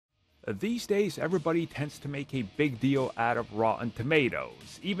These days, everybody tends to make a big deal out of Rotten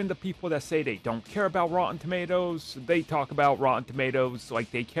Tomatoes. Even the people that say they don't care about Rotten Tomatoes, they talk about Rotten Tomatoes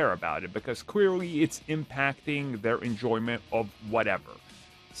like they care about it, because clearly it's impacting their enjoyment of whatever.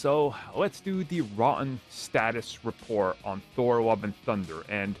 So let's do the Rotten status report on Thor: Love and Thunder,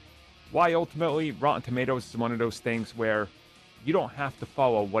 and why ultimately Rotten Tomatoes is one of those things where you don't have to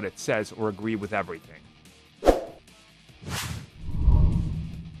follow what it says or agree with everything.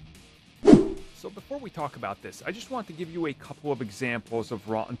 So before we talk about this, I just want to give you a couple of examples of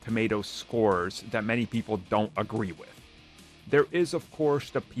Rotten Tomatoes scores that many people don't agree with. There is, of course,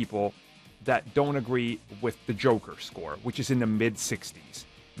 the people that don't agree with the Joker score, which is in the mid-60s.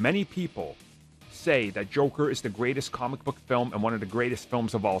 Many people say that Joker is the greatest comic book film and one of the greatest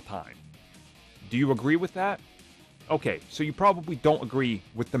films of all time. Do you agree with that? Okay, so you probably don't agree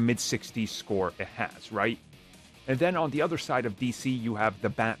with the mid-60s score it has, right? And then on the other side of DC, you have The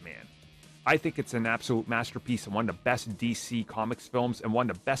Batman. I think it's an absolute masterpiece and one of the best DC Comics films and one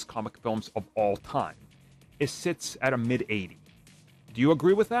of the best comic films of all time. It sits at a mid-80. Do you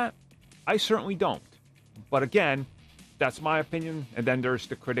agree with that? I certainly don't. But again, that's my opinion, and then there's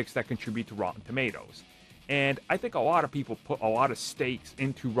the critics that contribute to Rotten Tomatoes. And I think a lot of people put a lot of stakes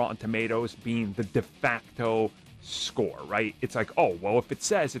into Rotten Tomatoes being the de facto score, right? It's like, oh, well, if it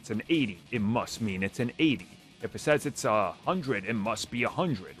says it's an 80, it must mean it's an 80. If it says it's 100, it must be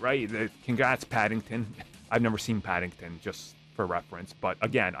 100, right? Congrats, Paddington. I've never seen Paddington, just for reference. But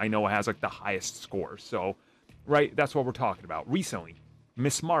again, I know it has like the highest score. So, right, that's what we're talking about. Recently,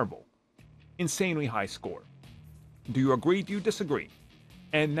 Miss Marvel. Insanely high score. Do you agree? Do you disagree?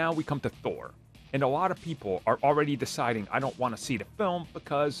 And now we come to Thor. And a lot of people are already deciding, I don't want to see the film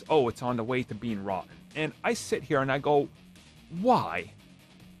because, oh, it's on the way to being rotten. And I sit here and I go, why?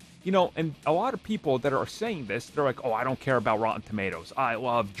 You know, and a lot of people that are saying this, they're like, oh, I don't care about Rotten Tomatoes. I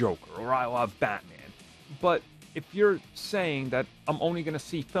love Joker or I love Batman. But if you're saying that I'm only going to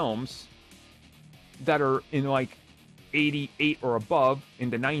see films that are in like 88 or above in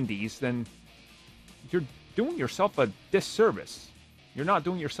the 90s, then you're doing yourself a disservice. You're not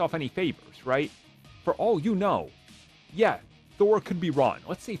doing yourself any favors, right? For all you know, yeah, Thor could be rotten.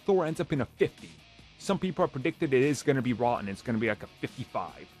 Let's say Thor ends up in a 50. Some people have predicted it is going to be rotten. It's going to be like a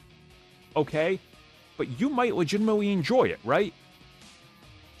 55. Okay, but you might legitimately enjoy it, right?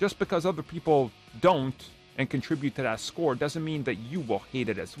 Just because other people don't and contribute to that score doesn't mean that you will hate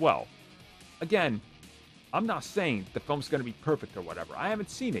it as well. Again, I'm not saying the film's going to be perfect or whatever. I haven't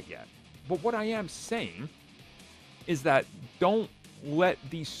seen it yet. But what I am saying is that don't let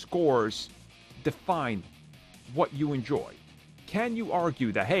these scores define what you enjoy. Can you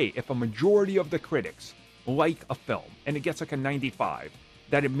argue that, hey, if a majority of the critics like a film and it gets like a 95,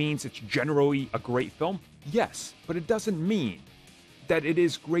 that it means it's generally a great film? Yes, but it doesn't mean that it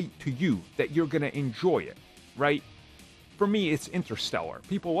is great to you, that you're going to enjoy it, right? For me, it's Interstellar.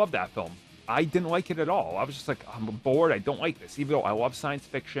 People love that film. I didn't like it at all. I was just like, I'm bored. I don't like this. Even though I love science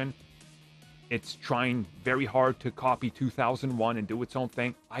fiction, it's trying very hard to copy 2001 and do its own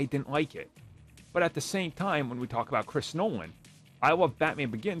thing. I didn't like it. But at the same time, when we talk about Chris Nolan, I love Batman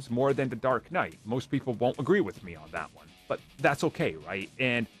Begins more than The Dark Knight. Most people won't agree with me on that one. But that's okay, right?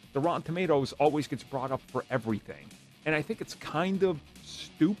 And the Rotten Tomatoes always gets brought up for everything. And I think it's kind of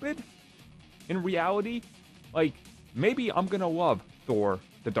stupid in reality. Like, maybe I'm going to love Thor,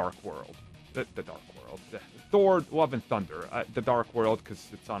 The Dark World. The Dark World. Thor, Love and Thunder. The Dark World, because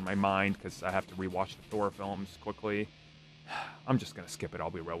it's on my mind, because I have to rewatch the Thor films quickly. I'm just going to skip it, I'll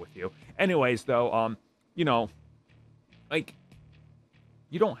be real with you. Anyways, though, you know, like,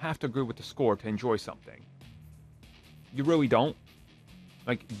 you don't have to agree with the score to enjoy something. You really don't.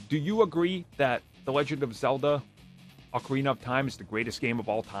 Like, do you agree that The Legend of Zelda Ocarina of Time is the greatest game of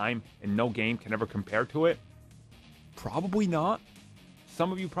all time and no game can ever compare to it? Probably not.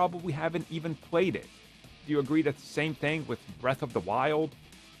 Some of you probably haven't even played it. Do you agree that the same thing with Breath of the Wild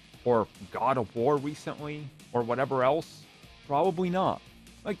or God of War recently or whatever else? Probably not.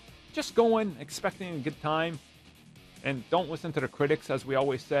 Like, just go in expecting a good time and don't listen to the critics, as we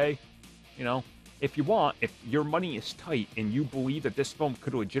always say. You know, if you want, if your money is tight and you believe that this film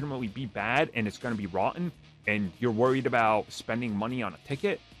could legitimately be bad and it's going to be rotten and you're worried about spending money on a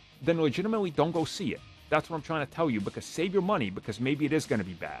ticket, then legitimately don't go see it. That's what I'm trying to tell you, because save your money, because maybe it is going to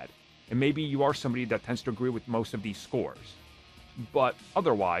be bad. And maybe you are somebody that tends to agree with most of these scores. But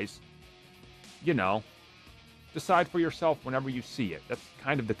otherwise, you know, decide for yourself whenever you see it. That's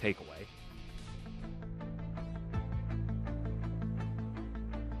kind of the takeaway.